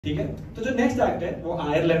ठीक है। तो जो नेक्स्ट एक्ट है वो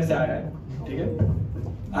आयरलैंड से आया है, ठीक है।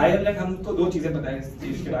 आयरलैंड, हमको दो चीजें पता है इस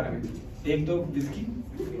चीज के बारे में, एक तो विस्की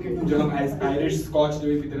जो हम आयरिश स्कॉच जो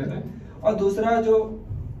भी पीते रहते हैं, और दूसरा जो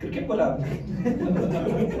क्रिकेट बोला आपने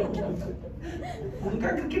उनका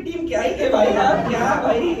क्रिकेट टीम क्या ही है भाई, आप क्या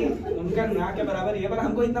भाई, उनका ना के बराबर ही है, पर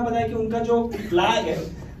हमको इतना पता है कि उनका जो फ्लैग है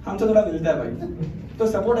हमसे थोड़ा मिलता है भाई, तो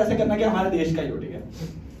सपोर्ट ऐसे करना कि हमारे देश का ही हो, ठीक है,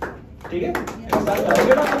 ठीक है।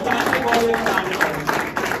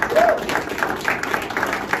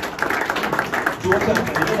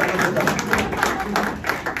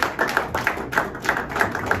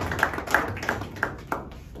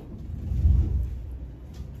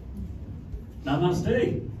 Namaste.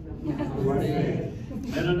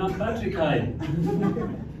 मेरा नाम पैट्रिक है।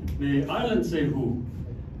 मैं आयरलैंड से हूँ।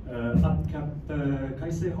 आप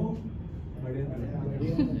कैसे हो?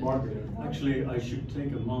 Actually, I should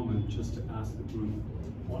take a moment just to ask the group,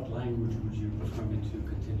 what language would you prefer me to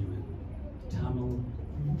continue in? Tamil,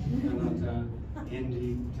 Kannada, Hindi,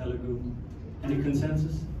 Telugu? Any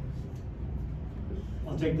consensus?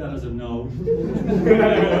 I'll take that as a no.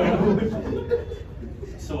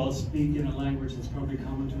 So I'll speak in a language that's probably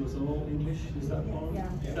common to us all, English. Is that all?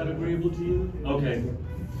 Yeah. Is that agreeable to you? Okay.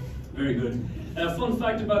 Very good. Fun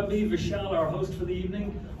fact about me, Vishal, our host for the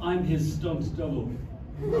evening, I'm his stunt double.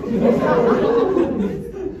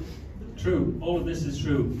 True. All of this is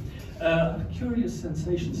true. A curious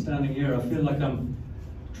sensation standing here. I feel like I'm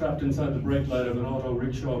trapped inside the brake light of an auto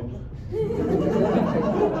rickshaw.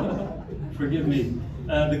 Forgive me.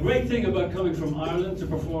 The great thing about coming from Ireland to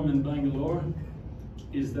perform in Bangalore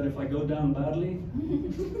is that if I go down badly,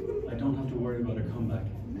 I don't have to worry about a comeback.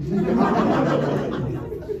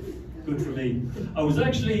 Good for me. I was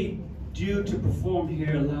actually due to perform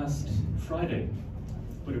here last Friday,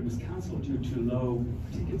 but it was cancelled due to low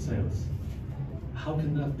ticket sales. How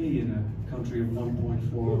can that be in a country of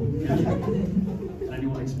 1.4 million? Can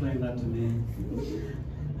anyone explain that to me?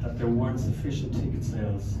 That there weren't sufficient ticket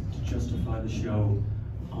sales to justify the show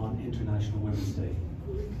on International Women's Day,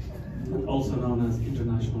 also known as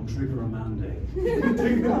International Trigger a Man Day.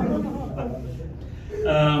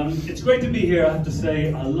 It's great to be here, I have to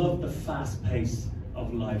say. I love the fast pace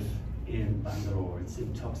of life in Bangalore. It's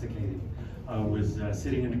intoxicating. I was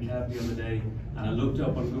sitting in a cab the other day and I looked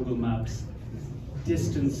up on Google Maps,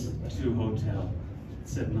 distance to hotel. It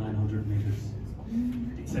said 900 meters.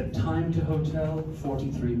 It said time to hotel,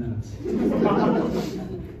 43 minutes.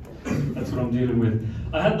 That's what I'm dealing with.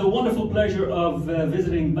 I had the wonderful pleasure of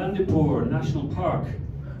visiting Bandipur National Park.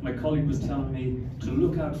 My colleague was telling me to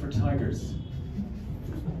look out for tigers.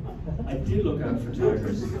 I did look out for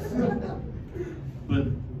tigers. But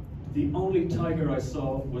the only tiger I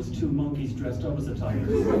saw was two monkeys dressed up as a tiger.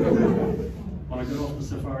 When I got off the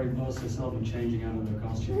safari bus, I saw them changing out of their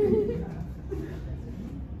costume.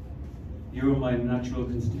 You're my natural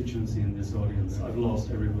constituency in this audience. I've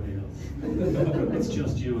lost everybody else. It's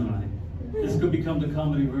just you and I. This could become the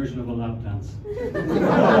comedy version of a lap dance.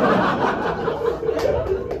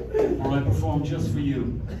 Or I perform just for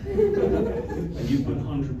you. And you put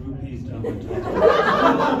 100 rupees down my top.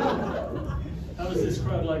 How does this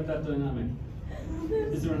crowd like that dynamic?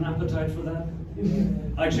 Is there an appetite for that?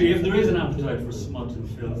 Actually, if there is an appetite for smut and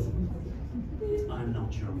filth, I'm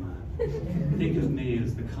not your man. Think of me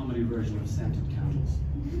as the comedy version of scented candles.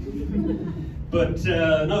 But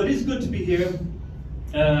no, it is good to be here.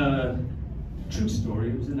 True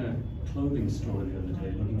story, I was in a clothing store the other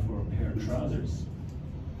day looking for a pair of trousers.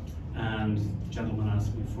 And the gentleman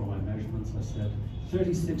asked me for my measurements. I said,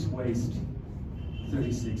 36 waist,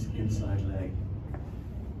 36 inside leg.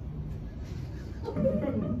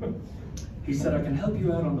 He said, I can help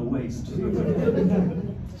you out on the waist.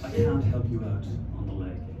 I can't help you out on the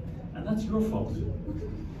leg. And that's your fault.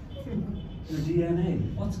 Your DNA.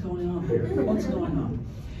 What's going on here? What's going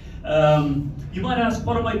on? You might ask,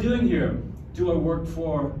 what am I doing here? Do I work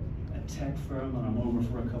for a tech firm and I'm over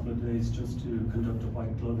for a couple of days just to conduct a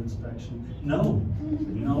white glove inspection? No.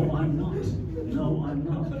 No, I'm not. No, I'm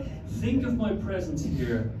not. Think of my presence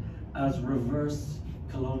here as reverse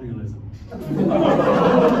colonialism.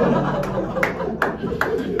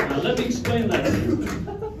 Now, let me explain that to you.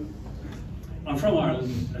 I'm from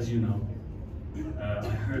Ireland, as you know.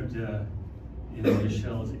 I heard in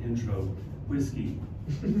Michelle's intro, whiskey.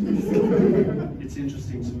 It's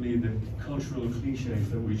interesting to me the cultural cliches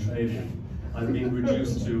that we trade in. I've been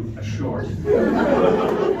reduced to a short.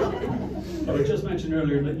 But I just mentioned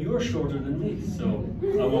earlier that you're shorter than me, so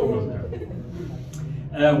I won't go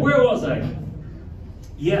there. Where was I?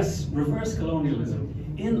 Yes, reverse colonialism.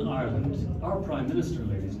 In Ireland, our Prime Minister,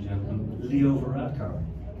 ladies and gentlemen, Leo Varadkar.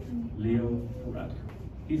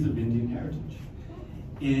 He's of Indian heritage.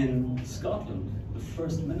 In Scotland, the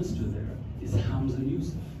first minister there is Hamza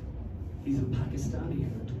Yusuf. He's of Pakistani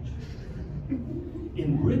heritage.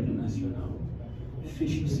 In Britain, as you know,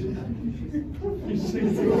 Fishy Sunak.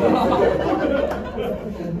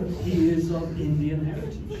 He is of Indian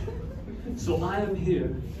heritage. So I am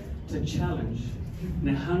here to challenge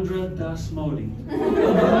Narendra Das Modi in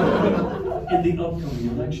the upcoming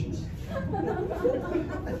elections.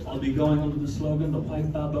 I'll be going under the slogan, the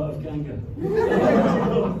White Baba of Ganga.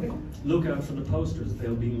 Look out for the posters,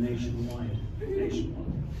 they'll be nationwide.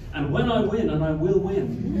 And when I win, and I will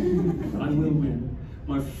win,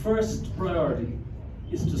 my first priority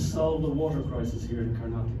is to solve the water crisis here in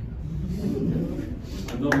Karnataka.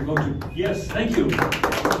 I'm going to go to, yes, thank you.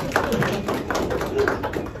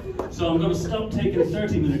 So I'm going to stop taking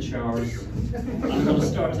 30-minute showers. I'm going to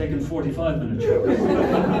start taking 45-minute showers.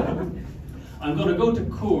 I'm going to go to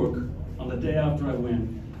Cork on the day after I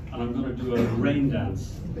win, and I'm going to do a rain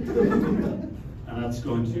dance. And that's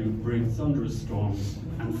going to bring thunderous storms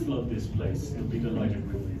and flood this place. You'll be delighted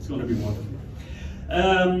with me. It's going to be wonderful.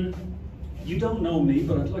 You don't know me,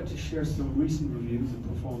 but I'd like to share some recent reviews of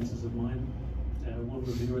performances of mine. One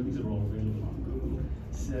reviewer, these are all available on Google,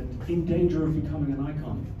 said, "In danger of becoming an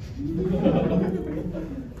icon."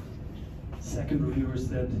 Second reviewer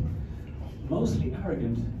said, "Mostly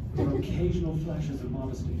arrogant, but occasional flashes of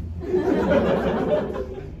modesty."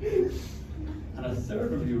 And a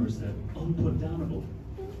third reviewer said, "Unputdownable,"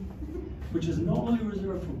 which is normally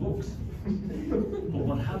reserved for books. But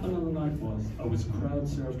what happened on the night was, I was crowd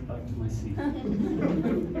surfed back to my seat.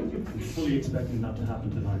 I'm fully expecting that to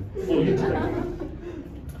happen tonight. Fully expecting.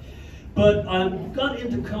 But I got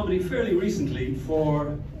into comedy fairly recently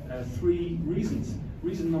for 3 reasons.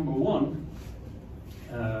 Reason number 1,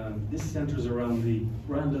 this centers around the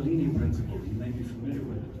Brandolini principle. You may be familiar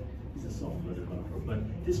with it. He's a software developer. But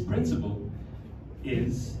this principle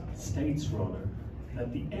states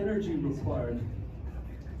that the energy required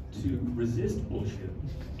to resist bullshit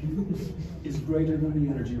is greater than the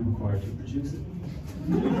energy required to produce it.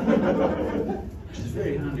 Which is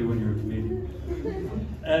very handy when you're a comedian.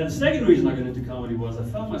 The second reason I got into comedy was I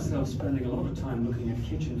found myself spending a lot of time looking at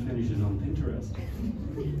kitchen finishes on Pinterest.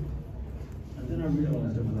 And then I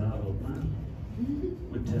realized I was an adult man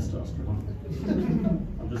with testosterone.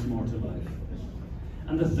 And there's more to life.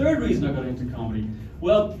 And the third reason I got into comedy,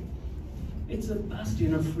 well, it's a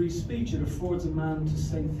bastion of free speech. It affords a man to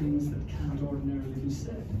say things that can't ordinarily be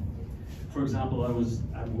said. For example, I was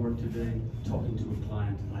at work today talking to a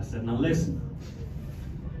client, and I said, "Now listen,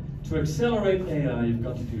 to accelerate AI, you've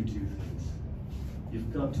got to do 2 things.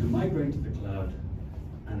 You've got to migrate to the cloud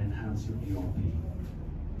and enhance your ERP.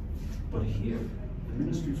 But here, the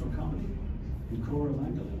Ministry for Comedy, in Cora,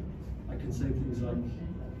 Bangalore, I can say things like,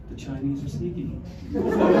 the Chinese are sneaky.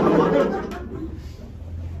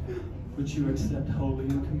 Which you accept wholly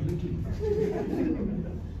and completely.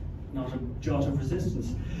 Not a jot of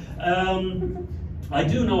resistance." I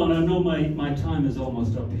do know, and I know my time is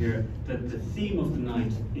almost up here, that the theme of the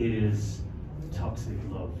night is toxic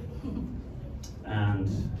love. And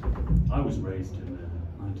I was raised in the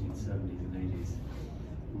 1970s and 80s.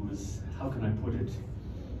 It was, how can I put it,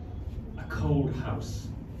 a cold house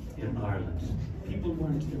in Ireland. People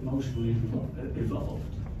weren't emotionally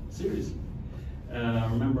evolved, seriously. I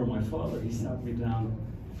remember my father, he sat me down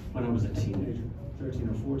when I was a teenager, 13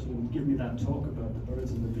 or 14, give me that talk about the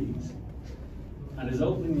birds and the bees. And his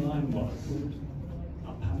opening line was,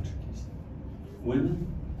 "Now Patrick," he said, "women,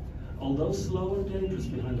 although slow and dangerous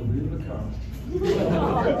behind the wheel of a car,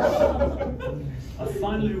 I've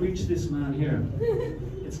finally reached this man here.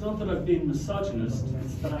 It's not that I've been misogynist,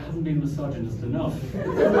 it's that I haven't been misogynist enough."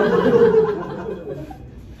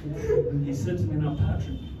 He said to me, "Now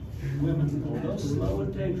Patrick, women, although slow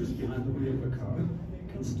and dangerous behind the wheel of a car,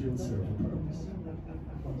 can still serve a purpose."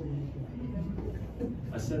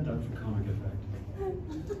 I said that for comic effect.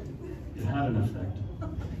 It had an effect,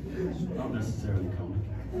 not necessarily comic.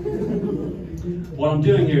 What I'm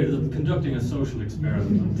doing here is I'm conducting a social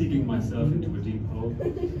experiment. I'm digging myself into a deep hole,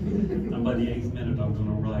 and by the 8th minute I'm going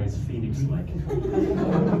to rise phoenix-like.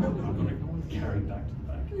 I'm going to carry back to the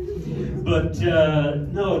back. But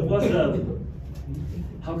no, it was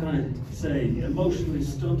how can I say, emotionally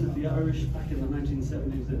stunted the Irish back in the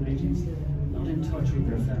 1970s and 80s, not in touch with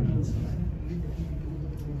their feminine side.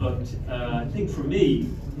 But I think for me,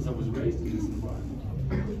 because I was raised in this environment,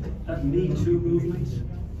 that Me Too movement,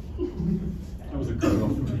 that was a cut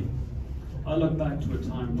off for me. I look back to a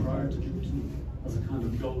time prior to Me Too as a kind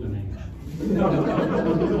of golden age.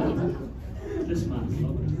 This man's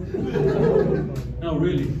loving it. No,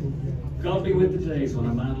 really. God be with the days when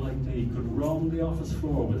a man like me could roam the office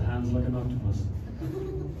floor with hands like an octopus.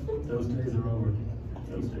 Those days are over.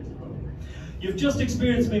 Those days are over. You've just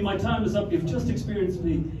experienced me. My time is up. You've just experienced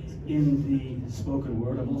me in the spoken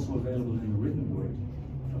word. I'm also available in the written word.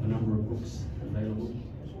 I have a number of books available.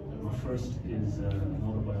 My first is an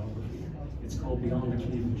autobiography. It's called Beyond the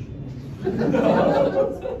Cleavage.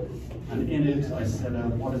 And in it, I set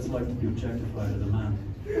out what it's like to be objectified as a man.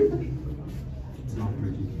 It's not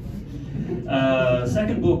pretty.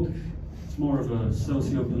 Second book, it's more of a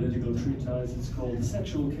socio-political treatise. It's called The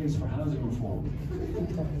Sexual Case for Housing Reform.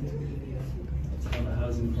 It's how the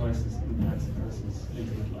housing crisis impacts a person's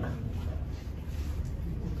intimate life.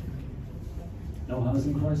 No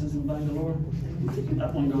housing crisis in Bangalore?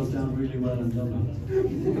 That one goes down really well in Dublin.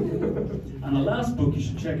 And the last book, you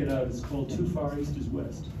should check it out, it's called Too Far East is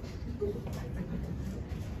West.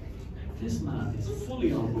 This man is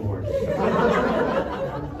fully on board.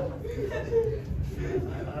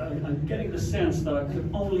 I'm getting the sense that I could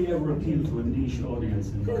only ever appeal to a niche audience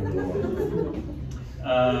in Bangalore.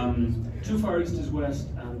 Too Far East is West,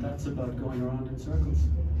 and that's about going around in circles,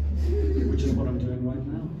 which is what I'm doing right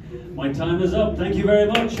now. My time is up. Thank you very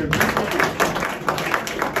much.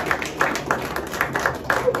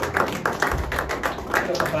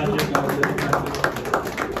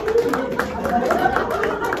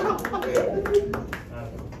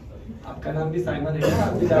 आपका नाम भी Simon है क्या?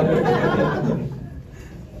 आप भी जा रहे हो?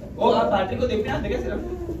 ओ, आप पैट्रिक को देखने आते क्या सिर्फ?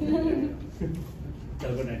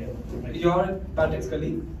 Your Patrick's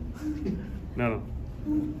colleague? No.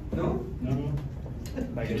 No?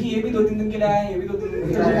 क्योंकि ये भी 2-3 दिन के लिए आए, ये भी 2-3 दिन के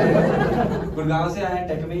लिए आए, गुड़गांव से आए,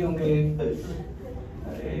 टेक में ही होंगे।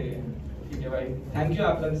 अरे ठीक है भाई, थैंक यू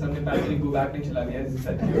आप लोग सबने पैट्रिक को बैक नहीं चला दिया।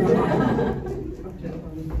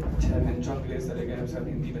 अच्छा मंचों के लिए चले गए, सब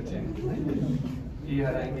हिंदी बच्चे हैं, ये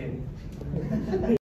हराएंगे।